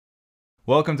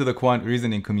Welcome to the Quant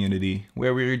reasoning community,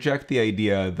 where we reject the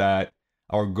idea that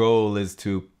our goal is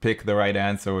to pick the right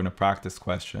answer in a practice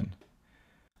question.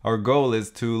 Our goal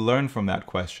is to learn from that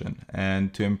question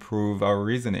and to improve our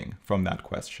reasoning from that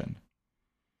question.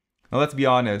 Now, let's be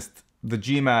honest, the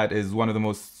GMAT is one of the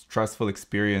most stressful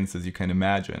experiences you can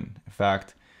imagine. In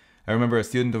fact, I remember a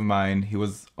student of mine, he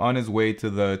was on his way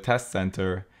to the test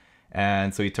center,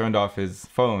 and so he turned off his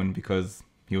phone because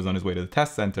he was on his way to the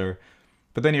test center.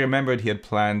 But then he remembered he had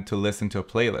planned to listen to a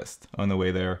playlist on the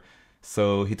way there.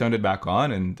 So he turned it back on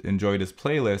and enjoyed his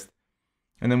playlist.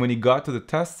 And then when he got to the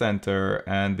test center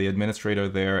and the administrator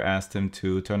there asked him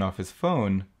to turn off his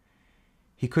phone,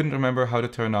 he couldn't remember how to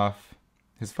turn off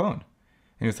his phone.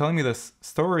 And he was telling me this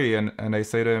story, and I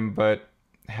say to him, but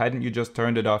hadn't you just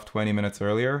turned it off 20 minutes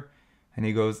earlier? And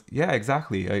he goes, yeah,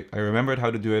 exactly. I remembered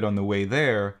how to do it on the way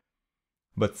there.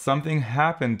 But something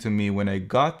happened to me when I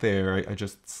got there. I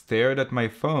just stared at my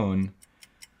phone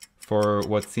for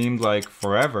what seemed like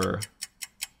forever,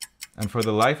 and for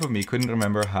the life of me couldn't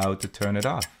remember how to turn it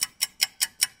off.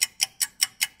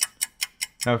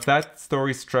 Now, if that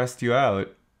story stressed you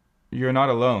out, you're not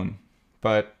alone.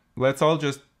 But let's all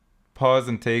just pause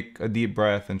and take a deep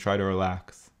breath and try to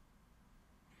relax.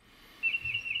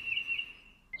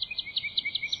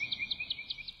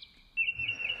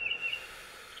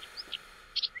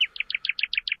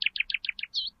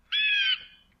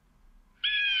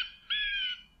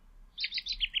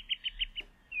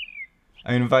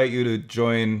 I invite you to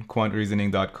join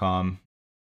quantreasoning.com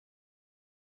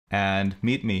and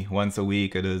meet me once a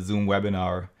week at a Zoom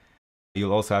webinar.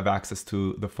 You'll also have access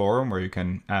to the forum where you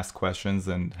can ask questions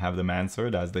and have them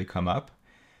answered as they come up.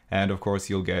 And of course,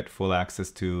 you'll get full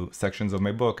access to sections of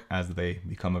my book as they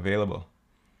become available.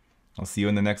 I'll see you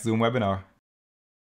in the next Zoom webinar.